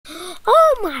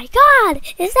my god,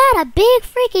 is that a big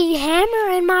freaking hammer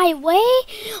in my way?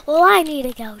 Well, I need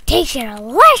to go teach it a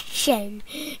lesson.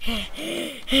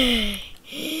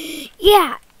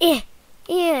 Yeah,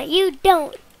 you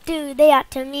don't do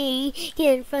that to me.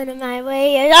 Get in front of my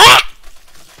way.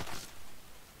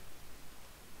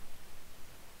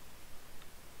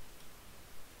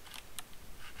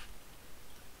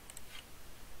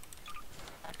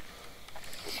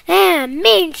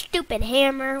 Mean stupid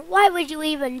hammer. Why would you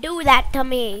even do that to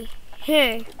me?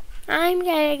 I'm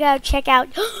gonna go check out.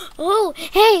 Oh,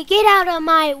 hey, get out of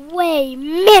my way,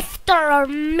 Mr.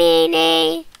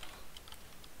 Meanie.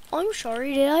 I'm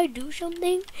sorry, did I do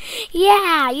something?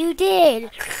 Yeah, you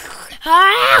did.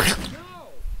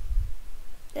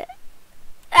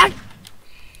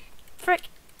 Frick.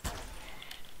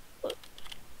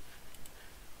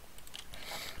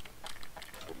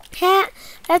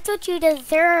 That's what you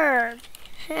deserve.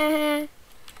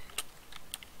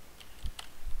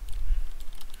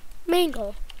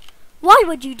 Mangle, why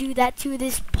would you do that to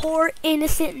this poor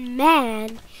innocent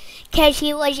man? 'Cause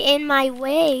he was in my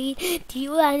way. Do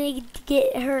you want to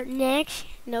get hurt next?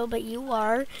 No, but you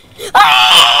are.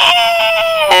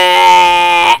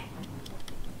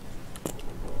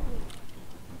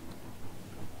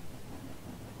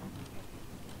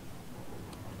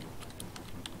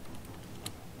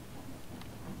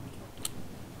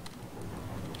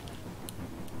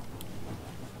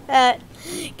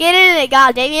 Get in it,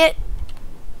 god dang it.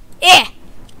 Yeah.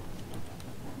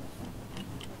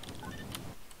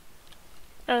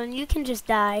 Oh, you can just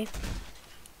die.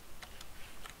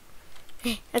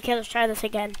 Okay, let's try this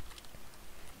again.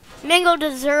 Mangle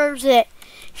deserves it.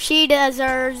 She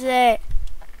deserves it.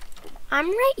 I'm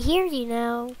right here, you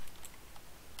know.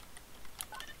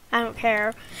 I don't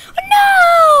care. Oh,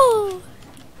 no!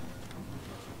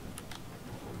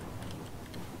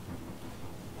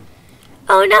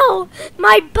 Oh no!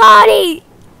 My body!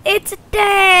 It's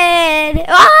dead!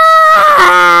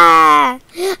 Ah!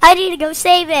 I need to go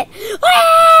save it.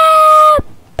 Ah!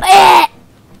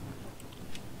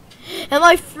 Am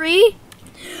I free?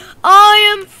 I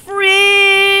am free!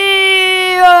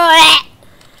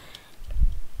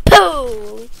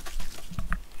 Pooh!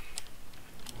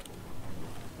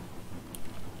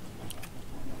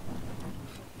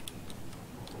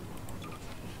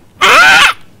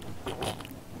 Ah!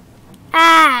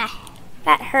 Ah!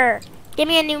 That hurt. Give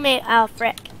me a new mangle. Oh,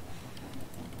 frick.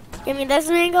 Give me this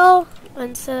mangle.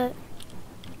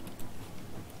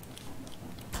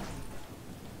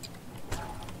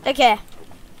 Okay.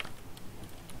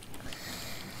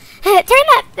 Turn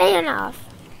that fan off.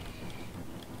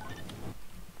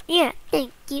 Yeah,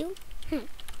 thank you. Ooh,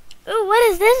 what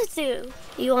does this do?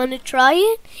 You want to try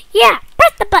it? Yeah,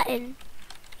 press the button.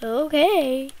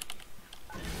 Okay.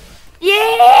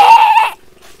 Yeah!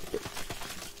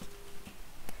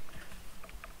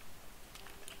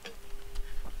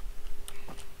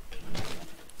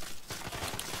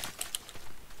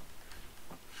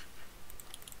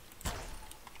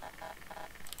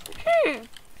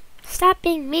 Stop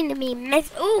being mean to me,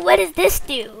 miss. Ooh, what does this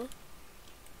do?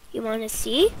 You want to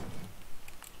see?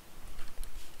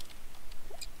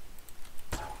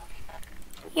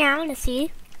 Yeah, I want to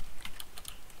see.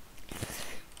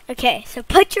 Okay, so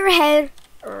put your head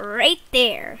right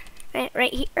there.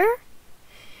 Right here?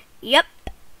 Yep.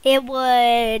 It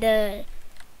would,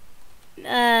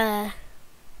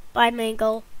 by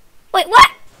Mangle. Wait,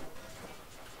 what?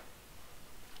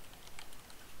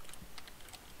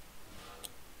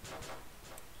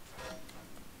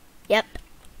 Yep.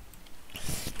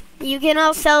 You can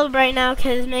all celebrate now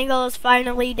because Mangle is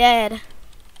finally dead.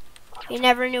 You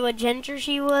never knew what gender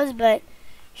she was, but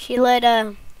she lived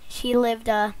a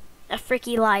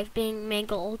freaky life being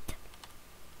mangled.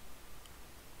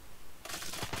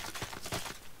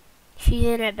 She's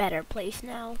in a better place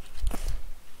now.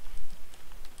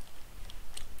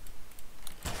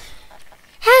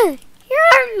 Huh.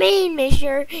 You're mean,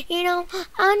 mister. You know,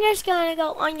 I'm just gonna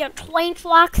go on your twink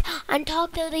walks and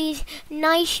talk to these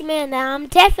nice men that I'm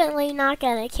definitely not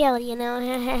gonna kill, you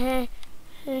know.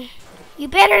 You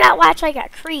better not watch like a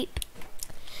creep.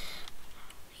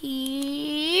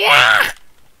 Yeah!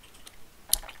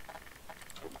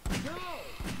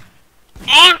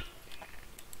 Ah!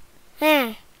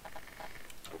 That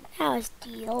was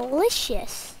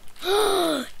delicious.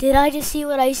 Did I just see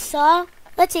what I saw?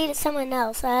 Let's eat it someone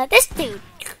else. This dude.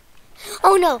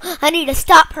 Oh no, I need to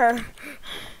stop her.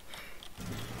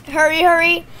 Hurry,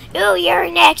 hurry. Ooh,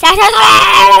 you're next. That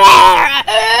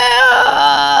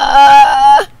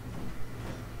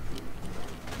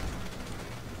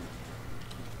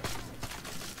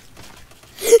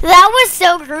was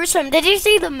so gruesome. Did you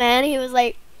see the man? He was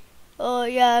like, Oh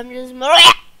yeah, I'm just.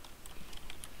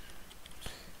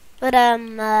 But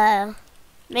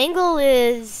Mangle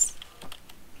is.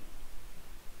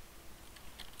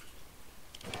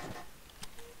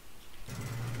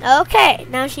 Okay,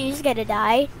 now she's gonna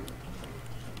die.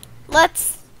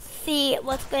 Let's see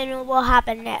will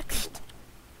happen next.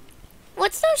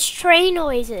 What's those train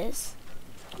noises?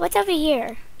 What's over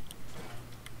here?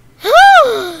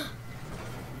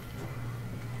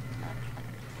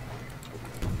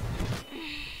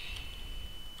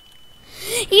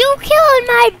 You killed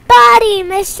my body,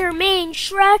 Mr. Main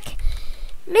Truck.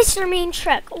 Mr. Main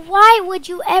Truck, why would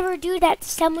you ever do that to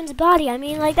someone's body? I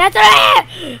mean, like, that's...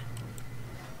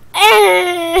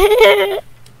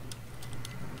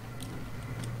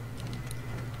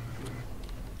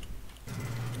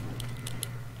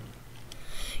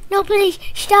 No, please,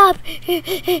 stop. You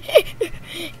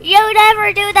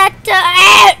never do that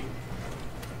to...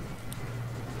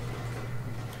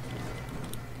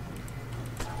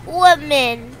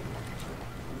 Woman.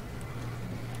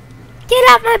 Get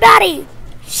off my body.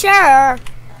 Sure.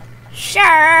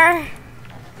 Sure.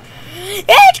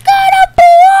 It's gonna blow!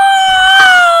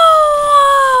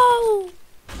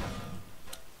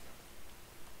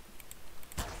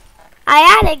 I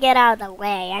had to get out of the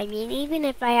way. I mean, even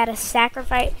if I had to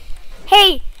sacrifice...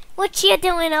 Hey, what you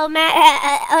doing, old man?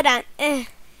 Hold on. Is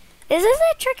this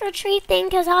a trick-or-treat thing?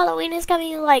 Because Halloween is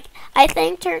coming in, like, I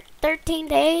think 13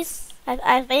 days.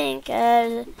 I think,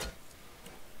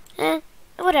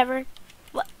 whatever.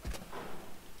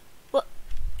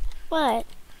 What?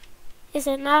 Is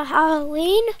it not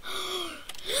Halloween?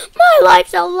 My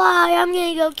life's a lie. I'm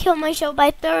gonna go kill myself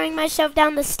by throwing myself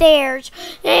down the stairs.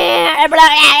 I'm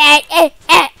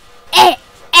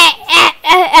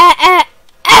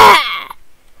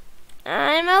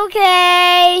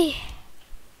okay.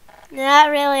 Not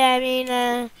really, I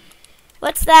mean,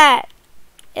 what's that?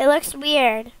 It looks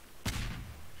weird.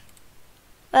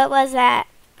 What was that?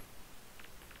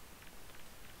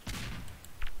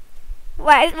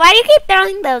 Why do you keep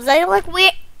throwing those? They look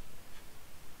weird.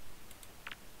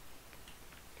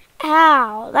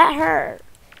 Ow, that hurt.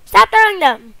 Stop throwing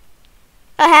them.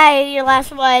 Oh, hey, your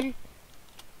last one.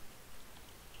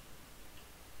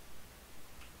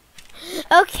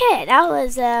 Okay, that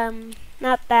was,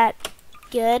 not that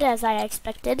good as I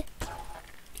expected.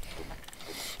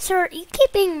 Sir, you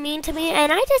keep being mean to me,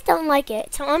 and I just don't like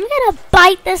it. So I'm gonna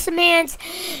bite this man's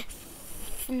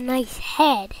nice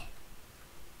head.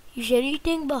 Is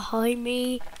anything behind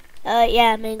me?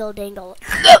 Yeah, Mangle Dangle.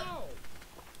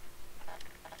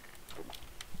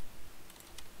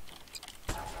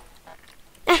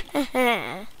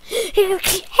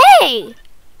 Hey!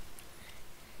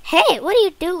 Hey, what are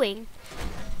you doing?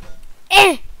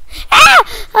 Ah!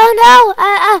 Oh no!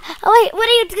 Wait, what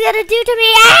are you gonna do to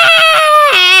me?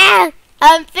 Ah!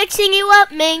 I'm fixing you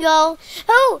up, Mangle.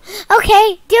 Oh,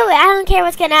 okay, do it. I don't care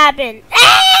what's gonna happen.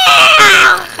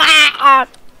 Ah!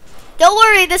 Don't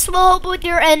worry, this will help with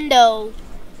your endo.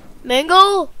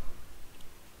 Mangle?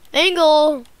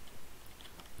 Mangle?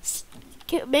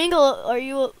 Mangle, are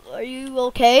you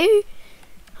okay?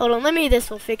 Hold on, this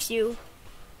will fix you.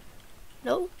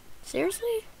 No?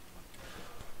 Seriously?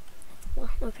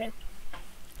 Well, okay.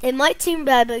 It might seem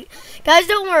bad, but guys,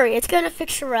 don't worry. It's gonna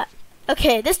fix her up.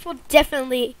 Okay, this will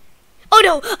definitely... Oh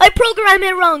no! I programmed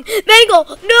it wrong!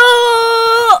 Mangle!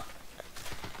 No!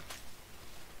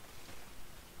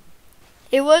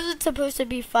 It wasn't supposed to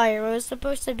be fire. It was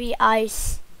supposed to be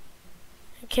ice.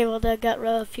 Okay, well, that got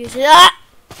real fusion. Ah!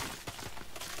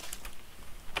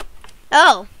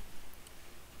 Oh.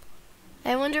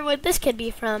 I wonder what this could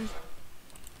be from.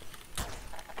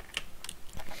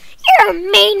 You're a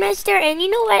mean mister, and you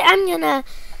know what? I'm gonna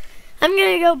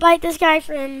go bite this guy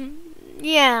from,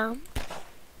 yeah.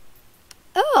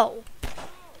 Oh.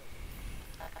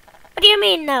 What do you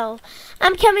mean, no?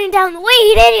 I'm coming down. Wait,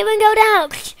 he didn't even go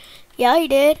down. Yeah, he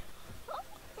did.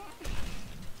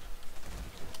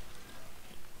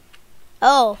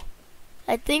 Oh.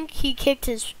 I think he kicked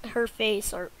her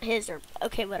face, or his, or,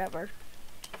 okay, whatever.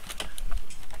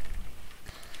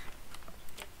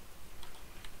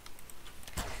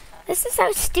 This is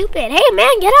so stupid. Hey,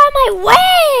 man, get out of my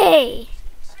way!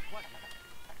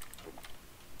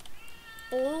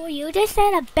 Oh, you just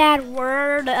said a bad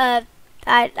word. I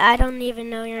don't even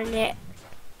know your name.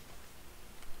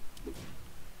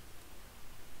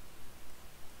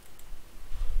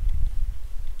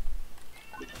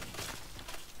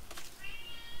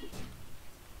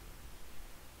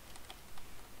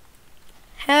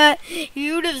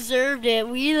 You deserved it.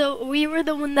 We were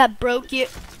the one that broke you.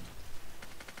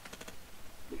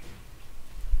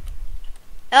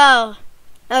 Oh,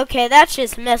 okay, that's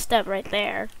just messed up right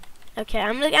there. Okay,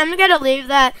 I'm gonna leave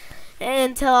that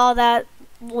until all that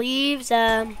leaves.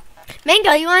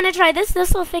 Mango, you wanna try this?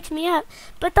 This will fix me up.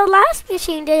 But the last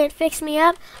machine didn't fix me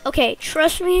up. Okay,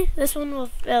 trust me, this one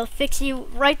will fix you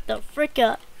right the frick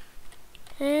up.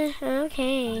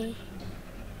 Okay.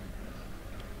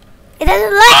 It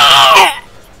doesn't let.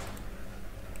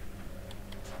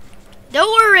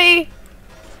 Don't worry.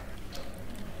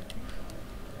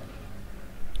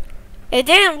 It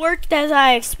didn't work as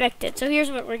I expected. So here's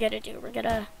what we're gonna do. We're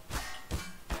gonna.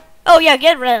 Oh yeah,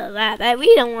 get rid of that.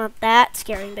 We don't want that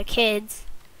scaring the kids.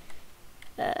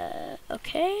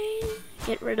 Okay.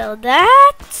 Get rid of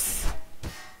that.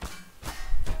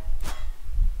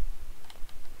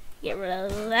 Get rid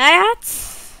of that.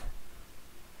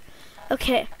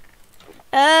 Okay.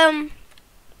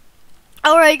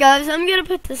 Alright guys, I'm gonna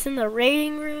put this in the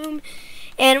rating room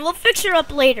and we'll fix her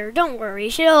up later. Don't worry.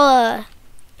 She'll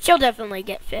definitely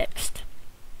get fixed.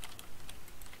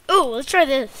 Ooh, let's try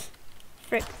this.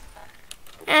 Frick.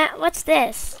 What's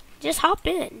this? Just hop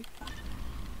in.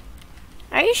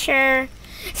 Are you sure?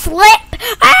 Slip!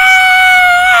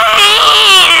 Ah!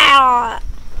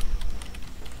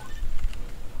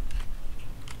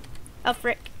 Oh,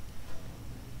 frick.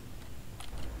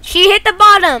 She hit the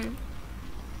bottom.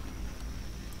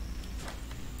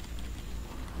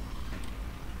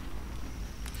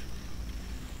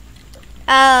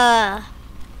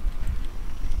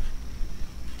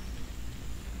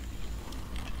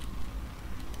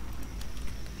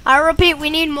 I repeat, we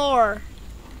need more.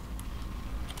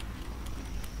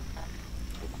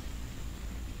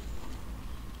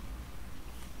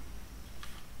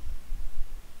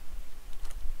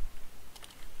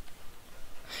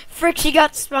 Frick, she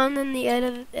got spawned on the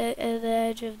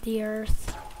edge of the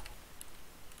earth.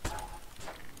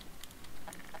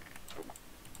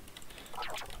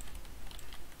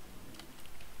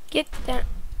 Get that.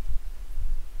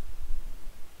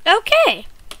 Okay.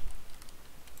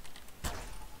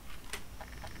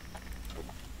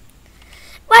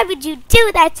 Why would you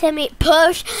do that to me?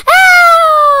 Push.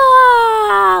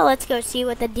 Ah! Let's go see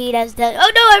what the deed has done.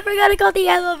 Oh no, I forgot to call the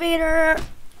elevator.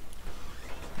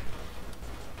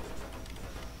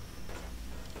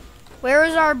 Where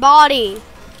is our body?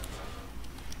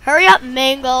 Hurry up,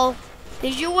 Mangle.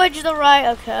 Did you wedge the right?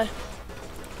 Okay.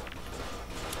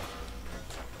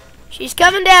 She's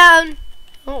coming down.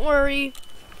 Don't worry.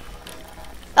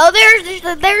 Oh,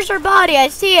 there's her body. I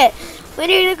see it. We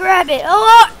need to grab it.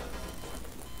 Oh!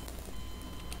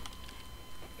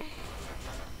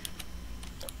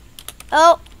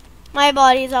 Oh, my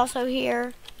body is also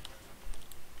here.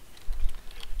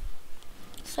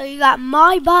 So you got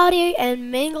my body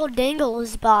and Mangle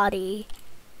Dangle's body.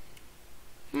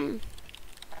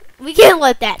 We can't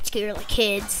let that scare the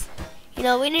kids. You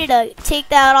know, we need to take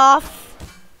that off.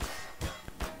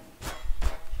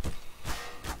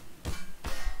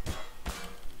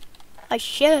 I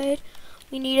should.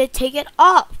 We need to take it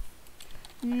off.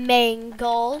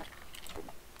 Mangle.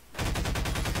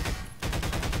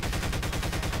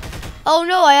 Oh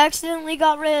no, I accidentally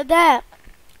got rid of that.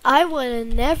 I would have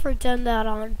never done that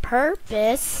on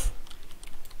purpose.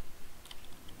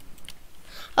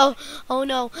 Oh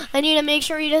no. I need to make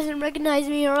sure he doesn't recognize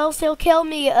me or else he'll kill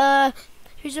me.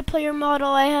 Here's a player model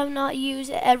I have not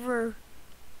used ever.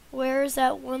 Where is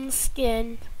that one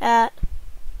skin at?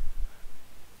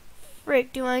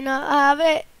 Frick, do I not have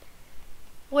it?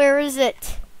 Where is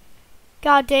it?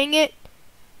 God dang it.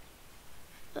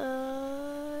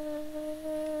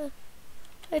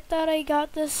 I thought I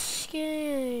got the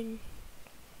skin.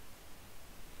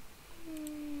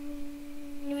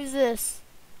 Who's this?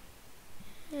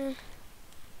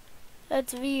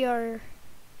 That's VR.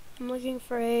 I'm looking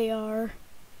for AR.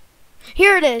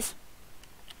 Here it is.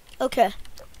 Okay.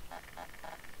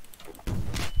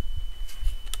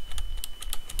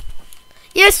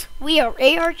 Yes, we are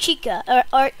AR Chica,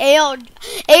 or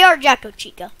AR Jacko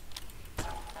Chica.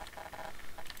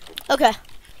 Okay,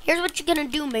 here's what you're gonna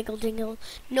do, Mangle Dingle.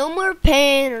 No more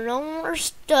pain or no more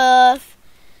stuff.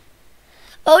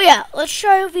 Oh yeah, let's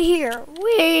try over here.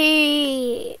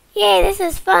 Whee! Yay, this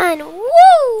is fun.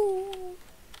 Woo!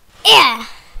 Yeah.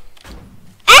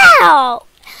 Ow!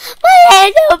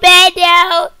 My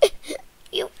endo-bendo!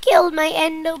 You killed my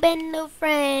endo-bendo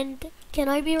friend. Can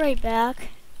I be right back?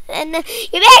 And you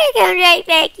better come right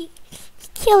back.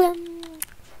 Kill him.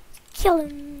 Kill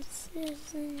him.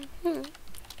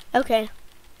 Okay.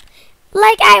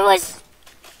 Like I was.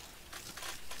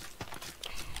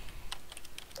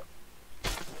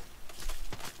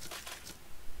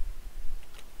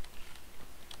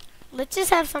 Let's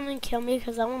just have something kill me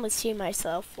because I want to see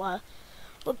myself. What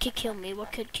could kill me?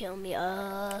 What could kill me?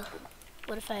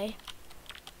 What if I?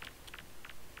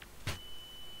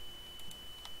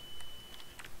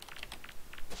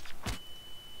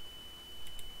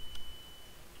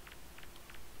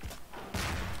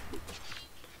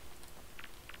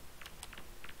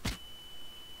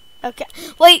 Okay.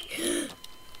 Wait.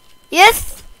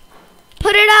 Yes.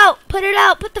 Put it out. Put it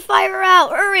out. Put the fire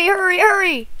out. Hurry, hurry,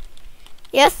 hurry.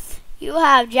 Yes. You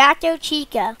have Jacko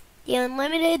Chica, the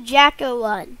unlimited Jacko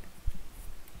one.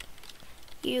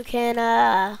 You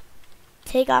can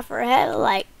take off her head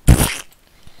like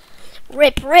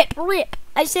rip, rip, rip.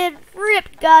 I said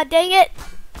rip. God dang it.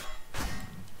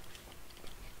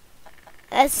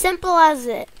 As simple as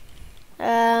it.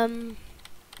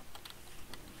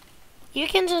 You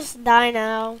can just die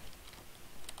now.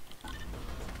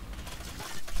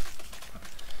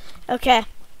 Okay.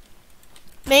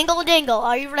 Mangle Dingle,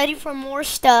 are you ready for more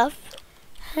stuff?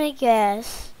 I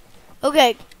guess.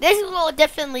 Okay, this will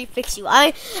definitely fix you.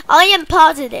 I am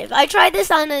positive. I tried this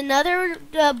on another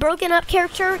broken up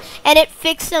character, and it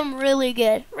fixed them really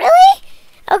good. Really?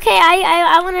 Okay,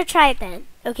 I want to try it then.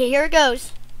 Okay, here it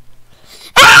goes.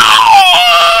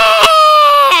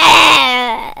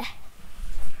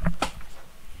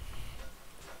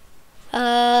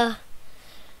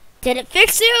 Did it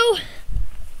fix you?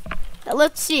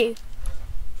 Let's see.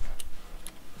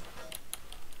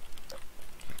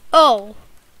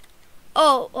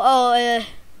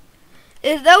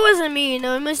 If that wasn't me,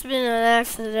 no, it must have been an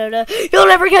accident. You'll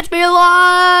never catch me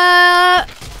alive!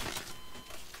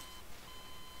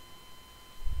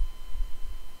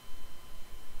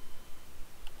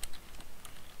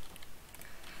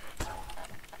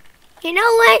 You know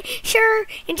what? Sure,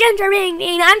 in terms of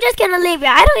being, I'm just gonna leave you.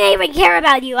 I don't even care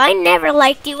about you. I never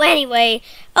liked you anyway.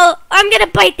 Oh, I'm gonna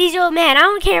bite these old man. I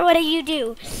don't care what you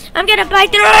do. I'm gonna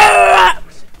bite the.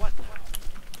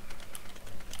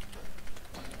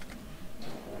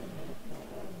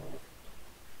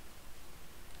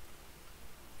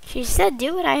 She said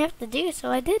do what I have to do, so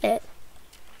I did it.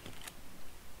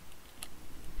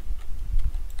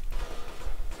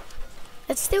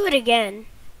 Let's do it again.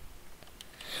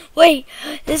 Wait,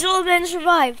 this old man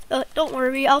survived. Don't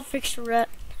worry, I'll fix her up.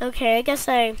 Okay, I guess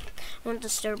I won't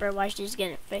disturb her while she's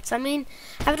getting it fixed. I mean,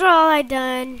 after all I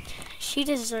done, she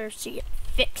deserves to get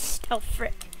fixed. Oh,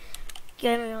 frick.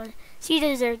 Get me on. She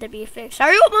deserves to be fixed.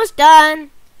 Are you almost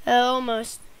done?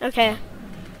 Almost. Okay.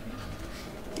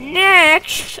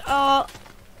 Next, what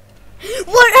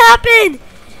happened?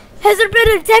 Has there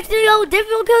been a technical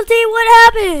difficulty? What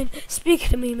happened? Speak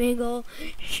to me, Mangle.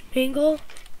 Mangle?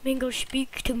 Mangle,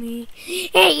 speak to me.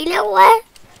 Hey, you know what?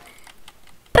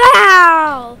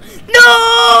 Bow!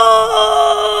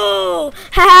 No!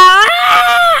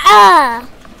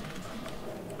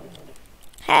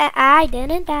 I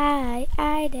didn't die.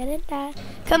 I didn't die.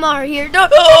 Come on here. No!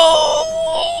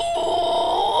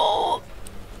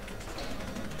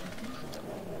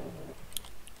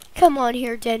 Come on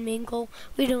here, dead Mangle.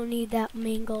 We don't need that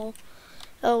Mangle.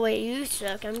 Oh, wait, you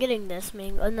suck. I'm getting this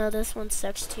Mangle. No, this one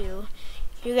sucks too.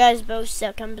 You guys both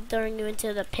suck. I'm throwing you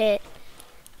into the pit.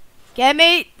 Get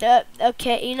me?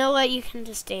 Okay, you know what? You can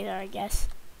just stay there, I guess.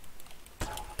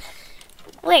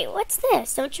 Wait, what's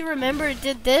this? Don't you remember it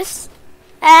did this?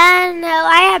 No,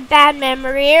 I have bad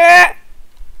memory.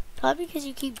 Probably because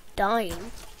you keep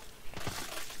dying.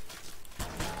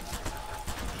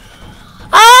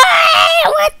 Oh,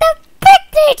 what the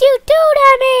frick did you do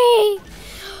to me?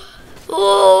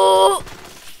 Ooh.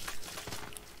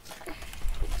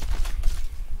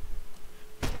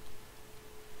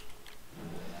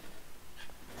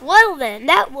 Well then,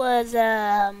 that was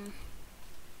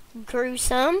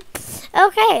gruesome.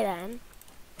 Okay then.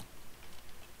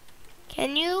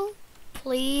 Can you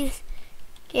please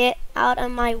get out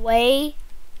of my way?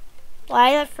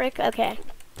 Why the frick? Okay.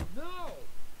 No.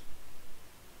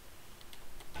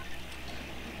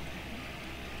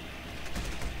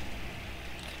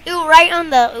 Ooh, right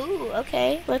on the. Ooh,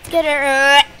 okay. Let's get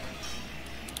her.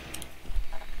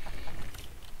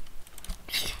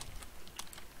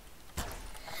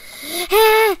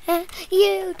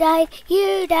 You died.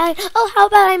 You died. Oh, how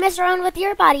about I mess around with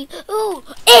your body? Ooh,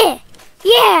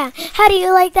 yeah. How do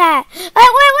you like that? What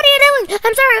are you doing?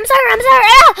 I'm sorry. I'm sorry. I'm sorry.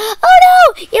 Ah! Oh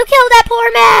no! You killed that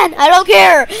poor man. I don't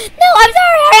care. No, I'm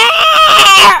sorry.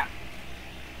 Ah!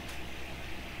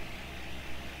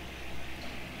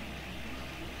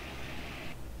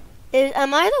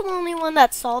 Am I the only one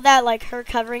that saw that, like her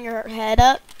covering her head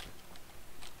up?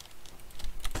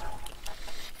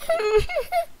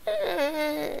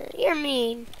 You're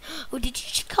mean. Oh, did you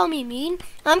just call me mean?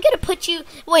 I'm gonna put you.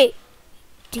 Wait.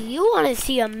 Do you want to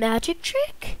see a magic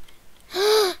trick?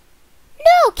 No,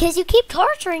 because you keep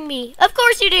torturing me. Of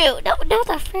course you do. No,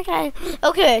 the frick.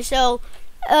 Okay, so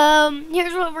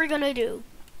here's what we're gonna do.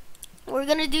 We're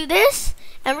gonna do this,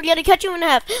 and we're gonna cut you in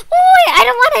half. Wait, I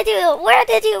don't want to do it. Where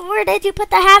did you put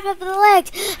the half of the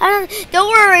legs?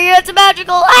 Don't worry, it's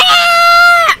magical.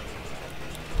 Ah!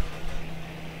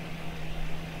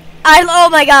 Oh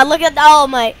my god, look at, oh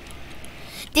my.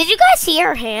 Did you guys see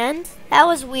her hand? That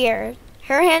was weird.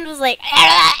 Her hand was like,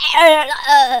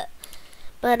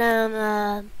 but,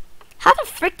 how the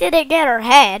frick did it get her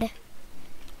head?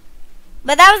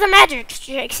 But that was a magic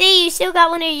trick. See, you still got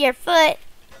one of your foot.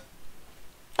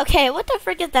 Okay, what the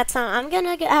frick is that sound? I'm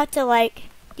gonna have to, like,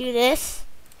 do this.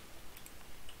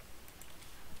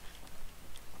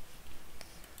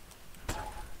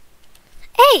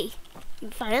 Hey! You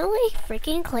finally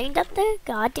freaking cleaned up the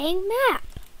goddamn map.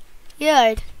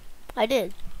 Yeah, I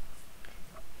did.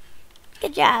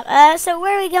 Good job. So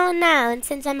where are we going now? And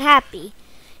since I'm happy,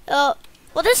 well,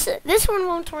 this one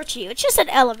won't torture you. It's just an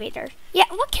elevator. Yeah,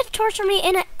 what can torture me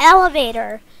in an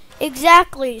elevator?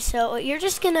 Exactly. So you're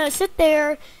just gonna sit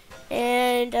there,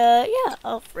 and yeah.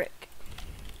 Oh frick.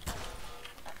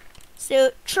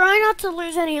 So try not to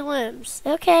lose any limbs.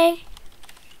 Okay.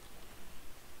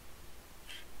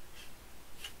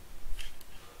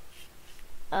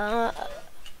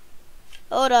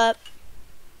 Hold up.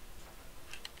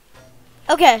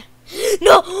 Okay.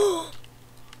 No!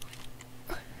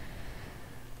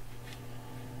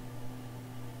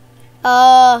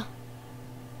 Oh,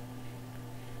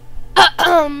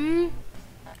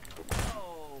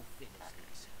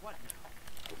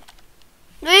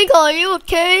 Mangle, are you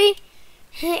okay?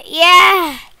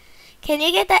 Yeah. Can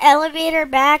you get the elevator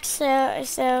back?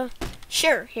 So.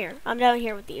 Sure. Here, I'm down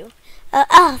here with you.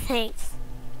 Oh, thanks.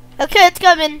 Okay, it's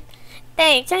coming.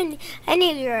 Thanks. I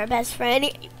knew you were our best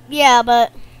friend. Yeah,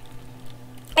 but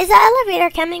is the elevator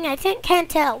coming? I can't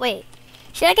tell. Wait.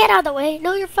 Should I get out of the way?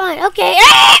 No, you're fine. Okay.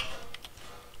 Ah!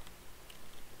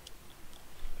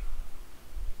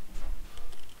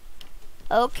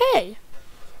 Okay.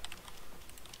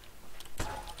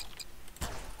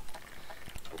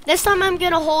 This time I'm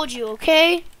gonna hold you,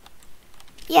 okay?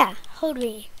 Yeah, hold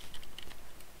me.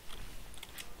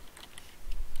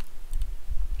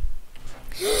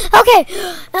 Okay,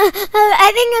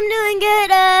 I think I'm doing good.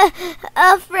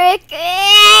 Frick.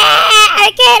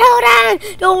 I can't hold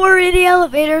on. Don't worry, the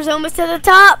elevator's almost to the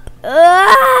top.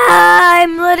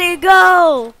 I'm letting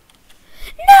go.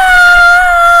 No!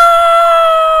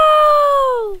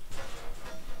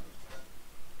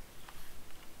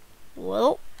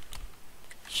 Well,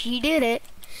 she did it.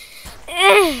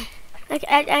 I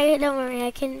don't worry, I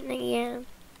can, yeah.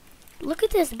 Look at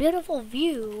this beautiful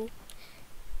view.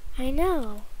 I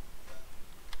know.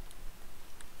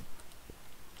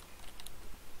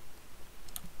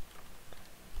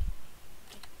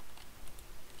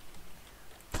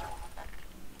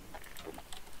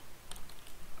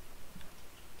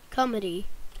 Comedy.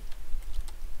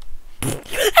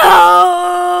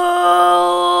 Oh!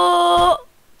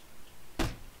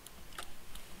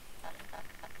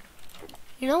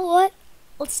 You know what?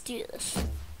 Let's do this.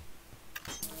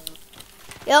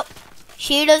 Yep.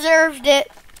 She deserved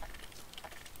it.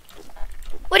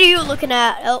 What are you looking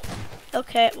at? Oh,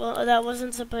 okay. Well, that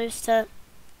wasn't supposed to.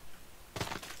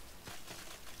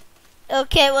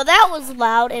 Okay, well, that was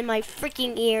loud in my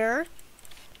freaking ear.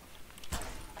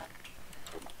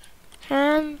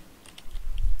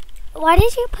 Why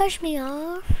did you push me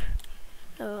off?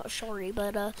 Oh, sorry,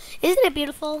 but, isn't it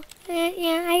beautiful?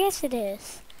 Yeah, I guess it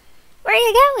is. Where are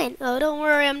you going? Oh, don't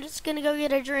worry. I'm just gonna go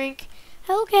get a drink.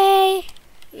 Okay.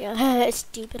 Yeah,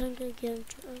 stupid. I'm gonna get a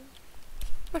drink.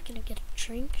 I'm not gonna get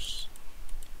drinks.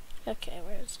 Okay,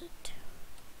 where is it?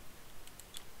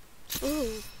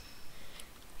 Ooh.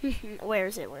 Where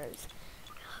is it?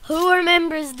 Who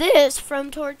remembers this from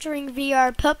torturing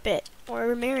VR Puppet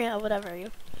or Mario, whatever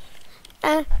you?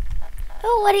 Oh,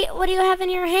 what do you have in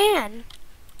your hand?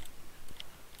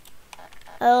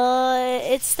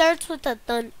 It starts with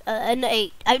an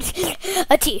 8.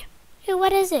 A T. Hey,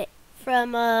 what is it?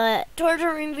 From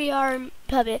torturing VR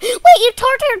Puppet. Wait, you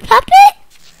tortured Puppet?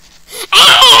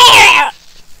 Ah!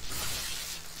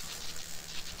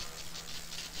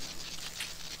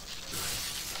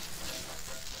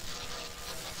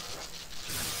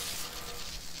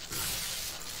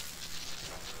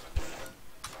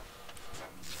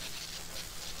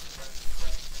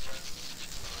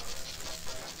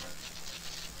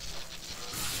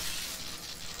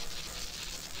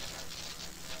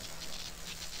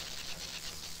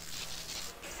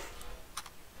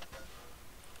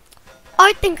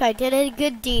 I think I did a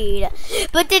good deed.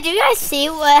 But did you guys see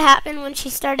what happened when she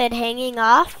started hanging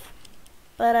off?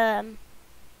 But,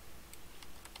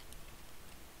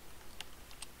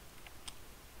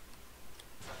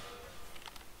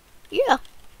 yeah.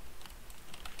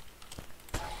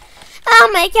 Oh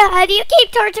my god, you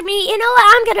keep torturing me. You know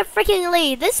what? I'm gonna freaking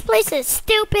leave. This place is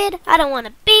stupid. I don't want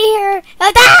to be here.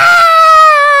 Ah!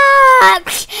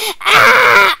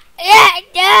 Ah!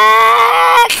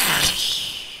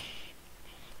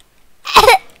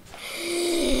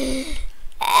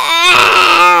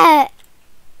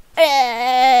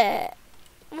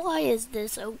 Why is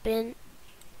this open?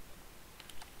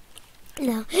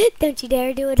 No, don't you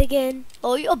dare do it again.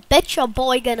 Oh, you bet your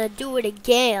boy gonna do it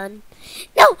again.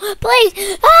 No,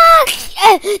 please! Ah!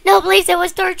 No, please, it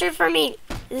was torture for me.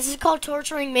 This is called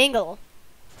torturing Mangle.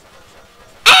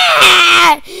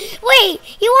 Ah! Wait,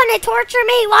 you want to torture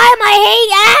me? Why am I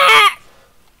hate? Ah!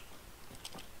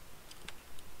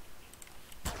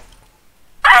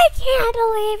 I can't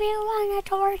believe you want to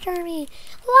torture me.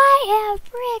 Why a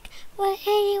frick would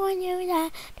anyone do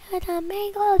that to the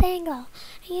Mangle Dangle?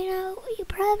 You know, you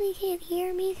probably can't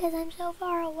hear me because I'm so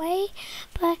far away,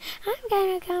 but I'm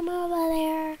gonna come over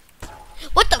there.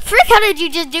 What the frick? How did you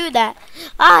just do that?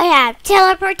 I have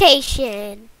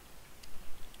teleportation.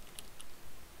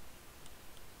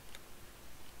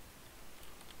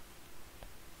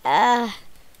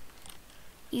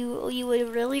 You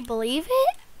would really believe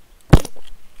it?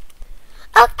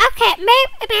 Oh, okay,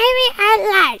 maybe I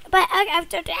lied, but I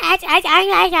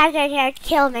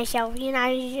kill myself. You know,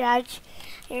 you're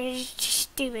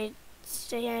stupid.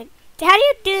 So, how do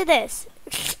you do this?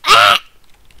 Ah!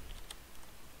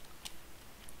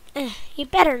 You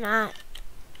better not.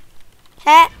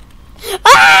 Ah!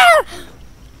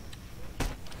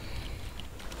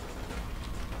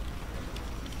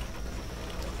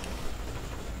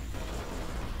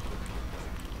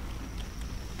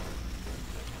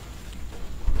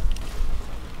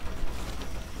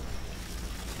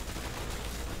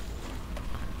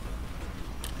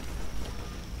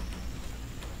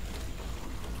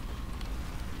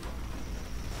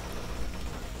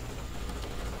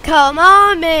 Come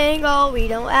on, Mangle, we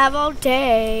don't have all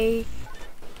day.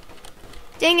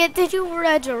 Dang it, did you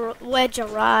wedge a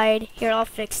ride? Here, I'll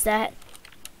fix that.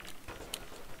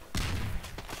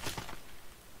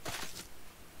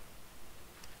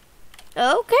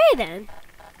 Okay, then.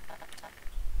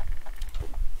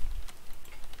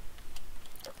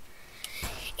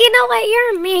 You know what,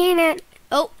 you're mean and...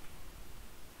 Oh.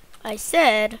 I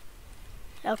said...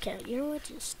 Okay, you know what,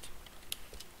 just...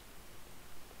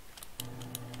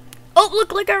 Oh,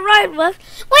 look like a ride was.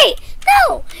 Wait,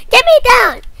 no! Get me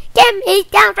down! Get me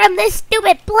down from this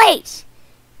stupid place!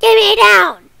 Get me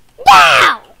down!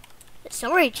 Now!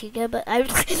 Sorry, Chica, but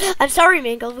I'm sorry,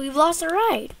 Mangle. We've lost a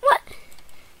ride. What?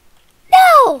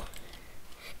 No!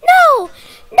 No!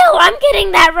 No, I'm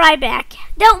getting that ride back.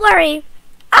 Don't worry.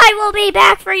 I will be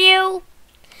back for you.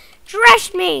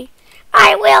 Trust me.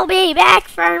 I will be back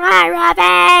for my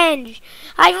revenge.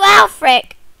 I will,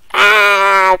 frick.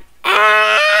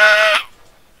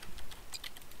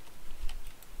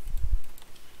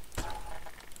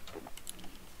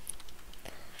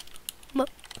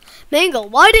 Mangle,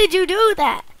 why did you do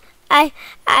that? I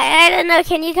don't know.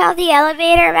 Can you call the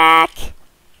elevator back?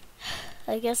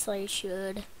 I guess I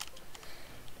should.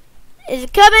 Is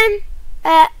it coming?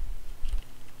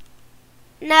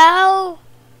 No.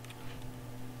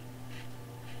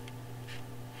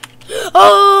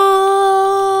 Oh!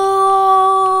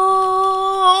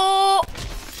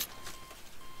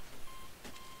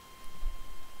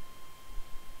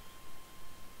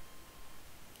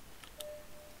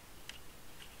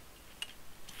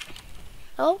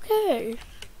 Okay.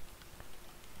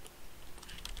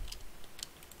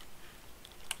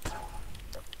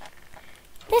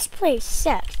 This place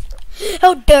sucks.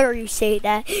 How dare you say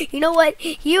that? You know what?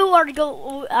 You are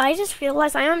I just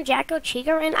realized I am Jacko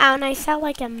Chica right now and I sound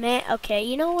like a man. Okay,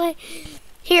 you know what?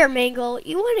 Here, Mangle,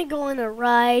 you want to go on a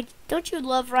ride? Don't you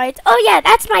love rides? Oh yeah,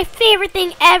 that's my favorite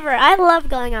thing ever. I love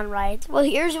going on rides. Well,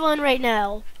 here's one right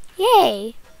now.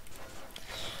 Yay.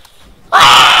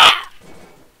 Ah!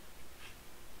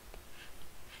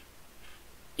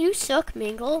 You suck,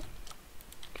 Mangle.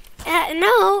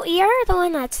 No, you're the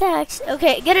one that sucks.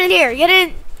 Okay, get in here. Get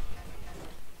in.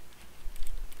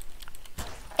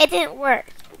 It didn't work.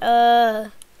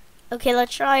 Okay,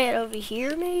 let's try it over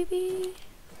here, maybe.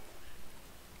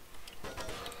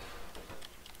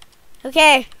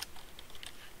 Okay.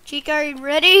 Chica, are you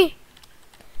ready?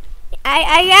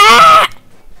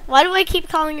 Why do I keep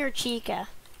calling her Chica?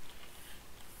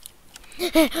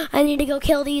 I need to go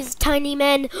kill these tiny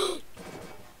men.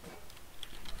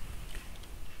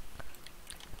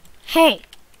 Hey,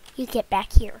 you get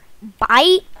back here.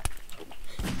 Bite.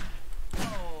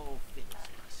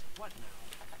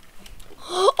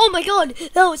 Oh my god,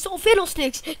 that was so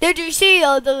fiddlesticks. Did you see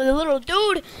the little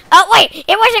dude? Oh wait,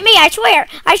 it wasn't me, I swear.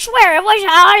 I swear, it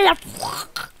wasn't.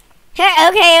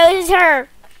 Okay, it was her.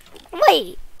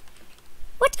 Wait,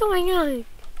 what's going on?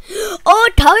 Oh,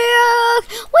 tag!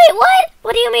 Wait, what?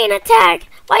 What do you mean attack?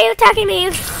 Why are you attacking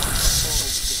me?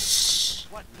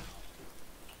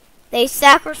 They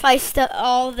sacrificed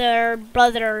all their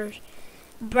brothers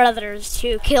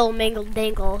to kill Mangle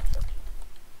Dangle.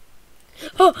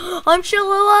 Oh, I'm still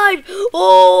alive!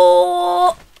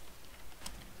 Oh!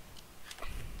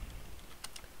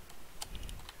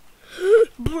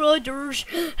 Brothers,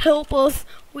 help us.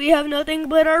 We have nothing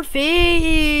but our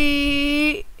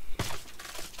feet.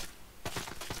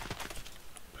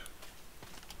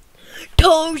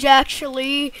 Toes,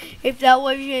 actually, if that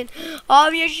wasn't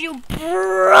obvious, you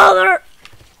brother.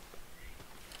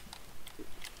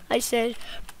 I said,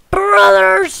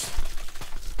 brothers.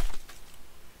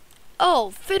 Oh,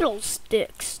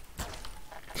 fiddlesticks.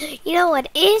 You know what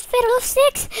is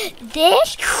fiddlesticks?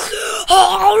 This.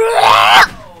 Oh,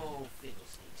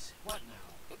 fiddlesticks. What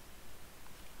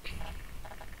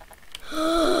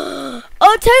now?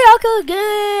 Attack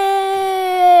again!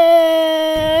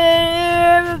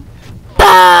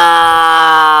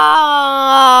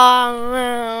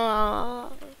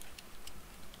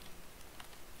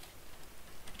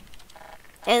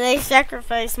 And they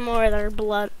sacrificed more of their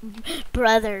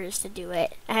brothers to do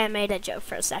it. I made a joke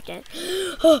for a second.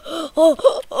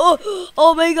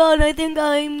 Oh my god, I think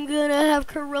I'm gonna have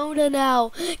corona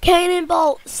now.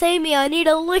 Cannonball, save me, I need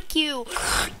to lick you.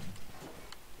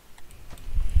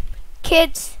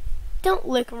 Kids, don't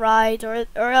lick rides or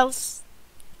else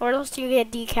you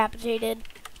get decapitated.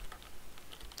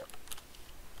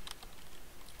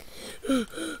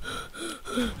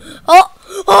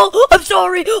 Oh, I'm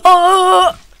sorry.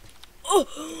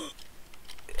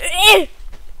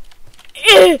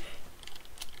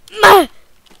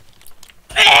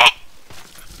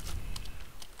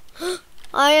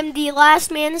 I am the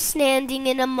last man standing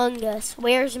in Among Us.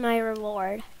 Where's my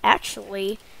reward?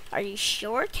 Actually, are you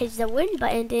sure? Because the win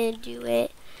button didn't do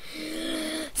it.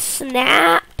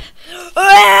 Snap.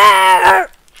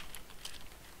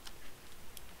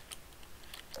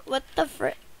 What the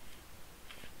frick?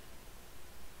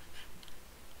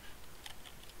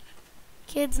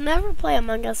 Kids, never play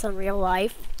Among Us in real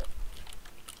life.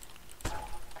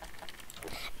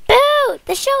 Boo!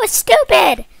 The show is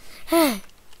stupid!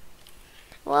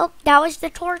 Well, that was the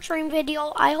torturing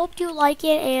video. I hope you like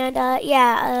it, and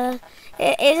yeah,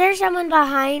 is there someone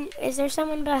behind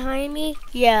me?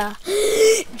 Yeah.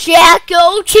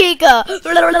 Jacko Chica!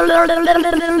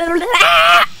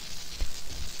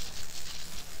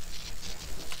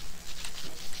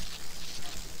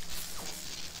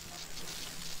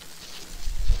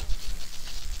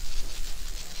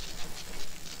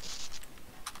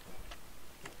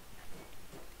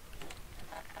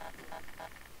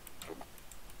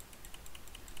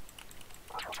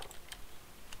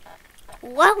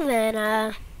 Well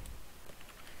then,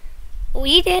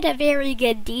 we did a very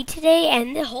good deed today,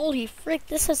 and holy frick,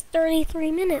 this is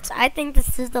 33 minutes. I think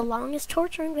this is the longest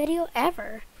torturing video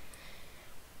ever.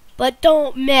 But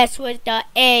don't mess with the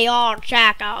AR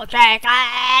Jacko.